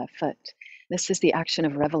to your left foot. This is the action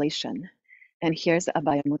of revelation. And here's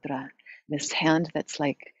Abhaya Mudra, this hand that's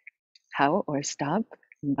like how or stop,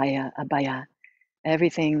 Abhaya.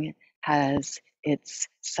 Everything has its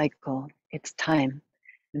cycle, its time.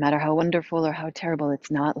 No matter how wonderful or how terrible,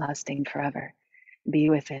 it's not lasting forever.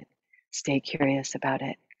 Be with it. Stay curious about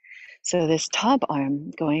it. So this top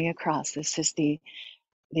arm going across, this is the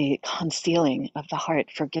concealing of the heart,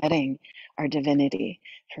 forgetting our divinity,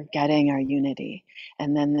 forgetting our unity.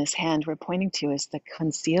 And then this hand we're pointing to is the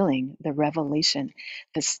concealing, the revelation,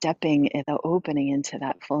 the stepping, the opening into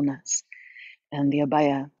that fullness. And the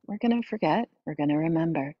Abhaya, we're going to forget, we're going to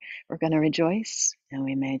remember, we're going to rejoice, and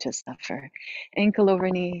we may just suffer. Ankle over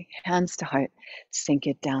knee, hands to heart, sink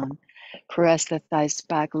it down. Press the thighs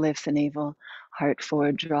back, lift the navel, heart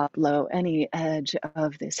forward, drop low, any edge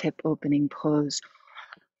of this hip opening pose,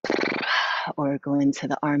 or go into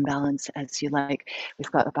the arm balance as you like.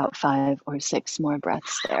 We've got about 5 or 6 more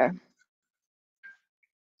breaths there.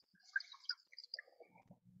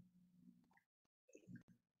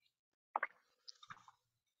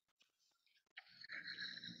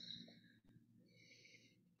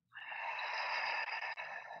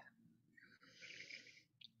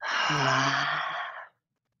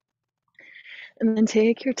 And then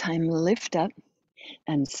take your time, lift up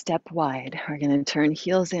and step wide. We're going to turn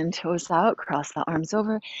heels in, toes out, cross the arms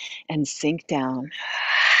over, and sink down.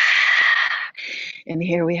 And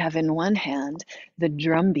here we have in one hand the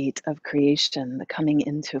drumbeat of creation, the coming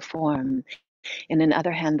into form. In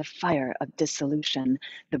another hand, the fire of dissolution,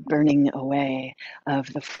 the burning away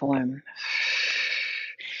of the form.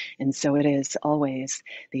 And so it is always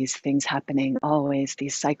these things happening, always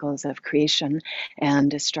these cycles of creation and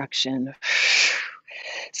destruction.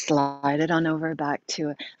 Slide it on over back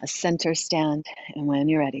to a center stand. And when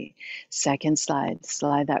you're ready, second slide,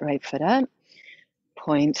 slide that right foot up.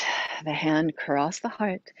 Point the hand across the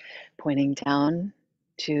heart, pointing down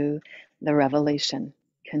to the revelation,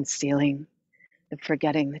 concealing the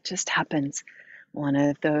forgetting that just happens. One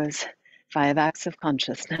of those 5 acts of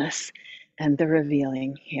consciousness, and the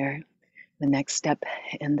revealing here, the next step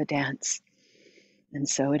in the dance. And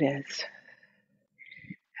so it is.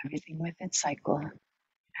 Everything with its cycle,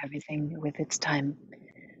 everything with its time.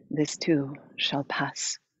 This too shall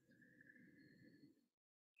pass.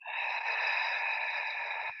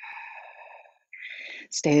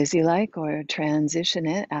 Stay as you like or transition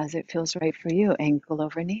it as it feels right for you. Ankle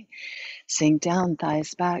over knee. Sink down,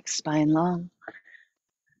 thighs back, spine long.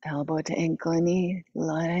 Elbow to ankle and knee.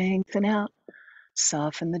 Lengthen out.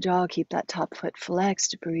 Soften the jaw. Keep that top foot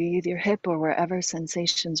flexed. Breathe your hip or wherever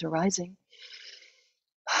sensations are rising.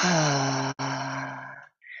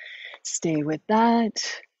 Stay with that.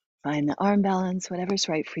 Find the arm balance, whatever's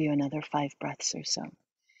right for you. Another 5 breaths or so.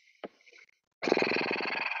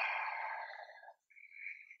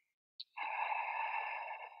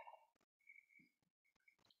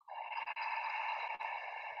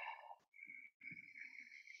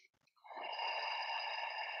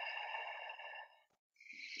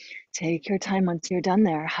 Take your time. Once you're done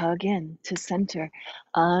there, hug in to center.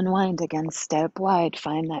 Unwind again, step wide.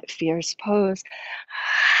 Find that fierce pose.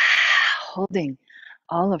 Holding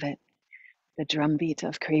all of it. The drumbeat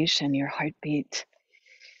of creation, your heartbeat.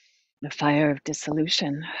 The fire of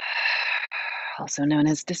dissolution, also known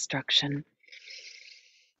as destruction.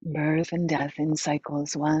 Birth and death in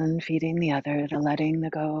cycles, one feeding the other, the letting, the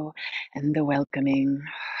go, and the welcoming.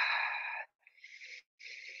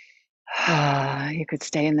 You could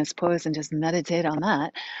stay in this pose and just meditate on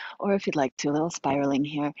that. Or if you'd like to, a little spiraling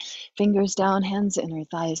here. Fingers down, hands inner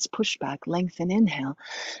thighs, push back, lengthen, inhale.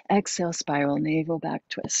 Exhale, spiral, navel back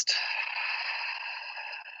twist.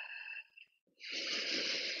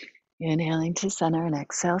 Inhaling to center and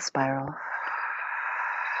exhale, spiral.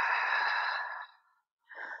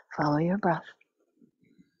 Follow your breath.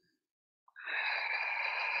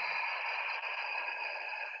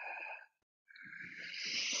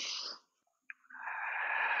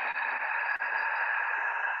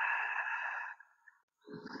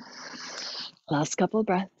 Last couple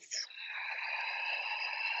breaths.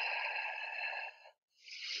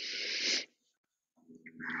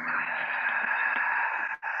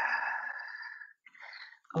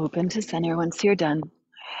 Open to center once you're done.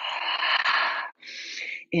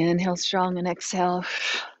 Inhale strong and exhale.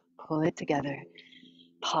 Pull it together.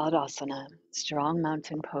 Padasana, strong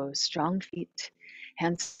mountain pose, strong feet.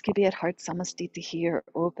 Hands could be at heart samasthiti here,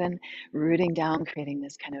 open, rooting down, creating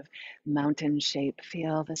this kind of mountain shape.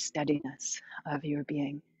 Feel the steadiness of your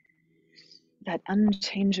being. That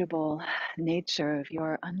unchangeable nature of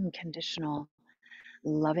your unconditional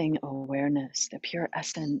loving awareness, the pure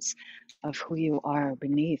essence of who you are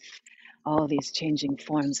beneath all these changing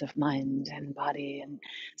forms of mind and body and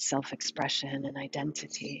self-expression and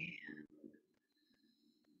identity.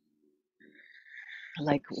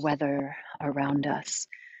 Like weather around us,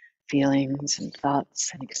 feelings and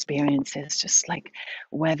thoughts and experiences, just like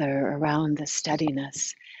weather around the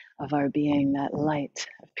steadiness of our being, that light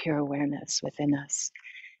of pure awareness within us.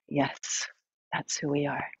 Yes, that's who we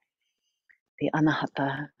are. The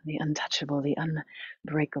anahata, the untouchable, the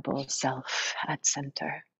unbreakable self at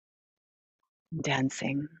center,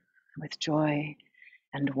 dancing with joy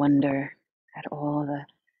and wonder at all the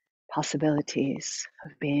possibilities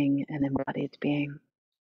of being an embodied being.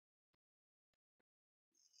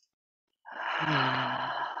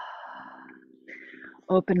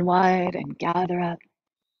 Open wide and gather up,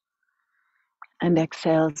 and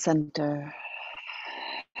exhale, center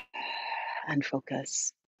and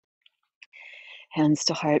focus. Hands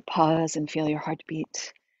to heart, pause and feel your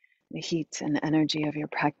heartbeat, the heat and energy of your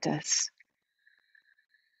practice.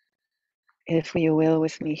 If you will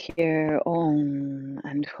with me here, Om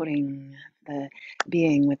and Huring, the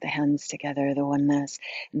being with the hands together, the oneness,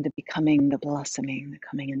 and the becoming, the blossoming, the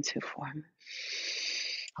coming into form.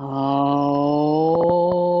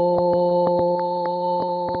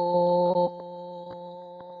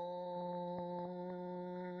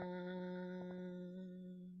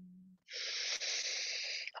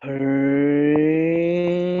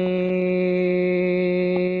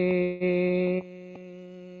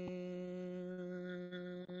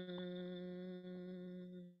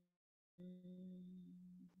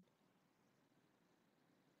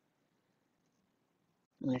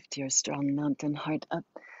 Lift your strong mountain heart up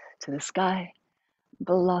to the sky.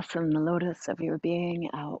 Blossom the lotus of your being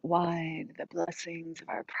out wide. The blessings of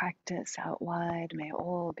our practice out wide. May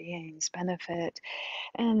all beings benefit.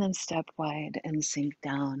 And then step wide and sink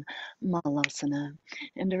down, Malasana.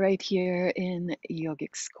 And right here in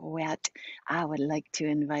Yogic Squat, I would like to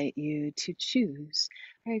invite you to choose.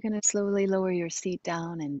 Are you going to slowly lower your seat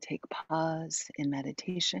down and take pause in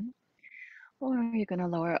meditation? Or are you going to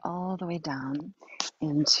lower all the way down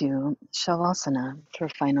into Shavasana for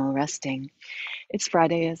final resting? It's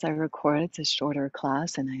Friday as I record. It's a shorter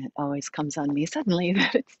class, and it always comes on me suddenly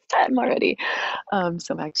that it's time already.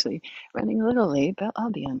 So I'm actually running a little late, but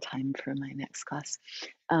I'll be on time for my next class.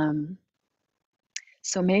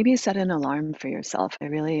 So maybe set an alarm for yourself. I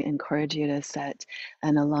really encourage you to set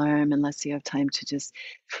an alarm unless you have time to just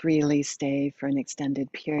freely stay for an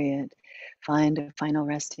extended period. Find a final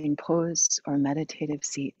resting pose or meditative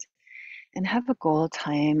seat and have a goal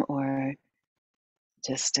time or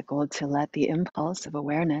just a goal to let the impulse of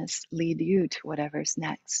awareness lead you to whatever's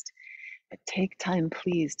next. But take time,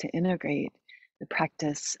 please, to integrate the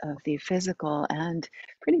practice of the physical and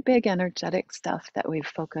pretty big energetic stuff that we've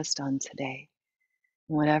focused on today.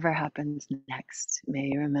 Whatever happens next, may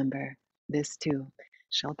you remember this too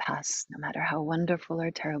shall pass, no matter how wonderful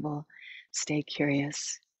or terrible. Stay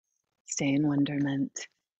curious, stay in wonderment,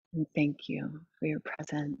 and thank you for your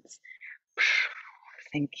presence.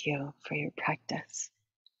 Thank you for your practice.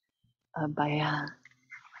 Abhaya,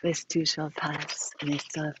 this too shall pass, and I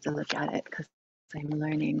still have to look at it because I'm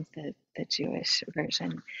learning the Jewish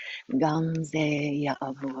version. Gamze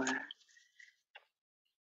Ya'avur.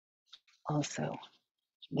 Also,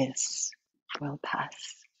 this will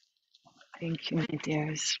pass. Thank you, my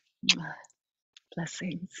dears.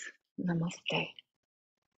 Blessings. Namaste.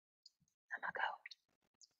 Namago.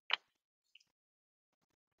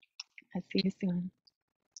 I'll see you soon.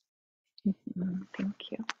 Thank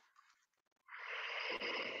you.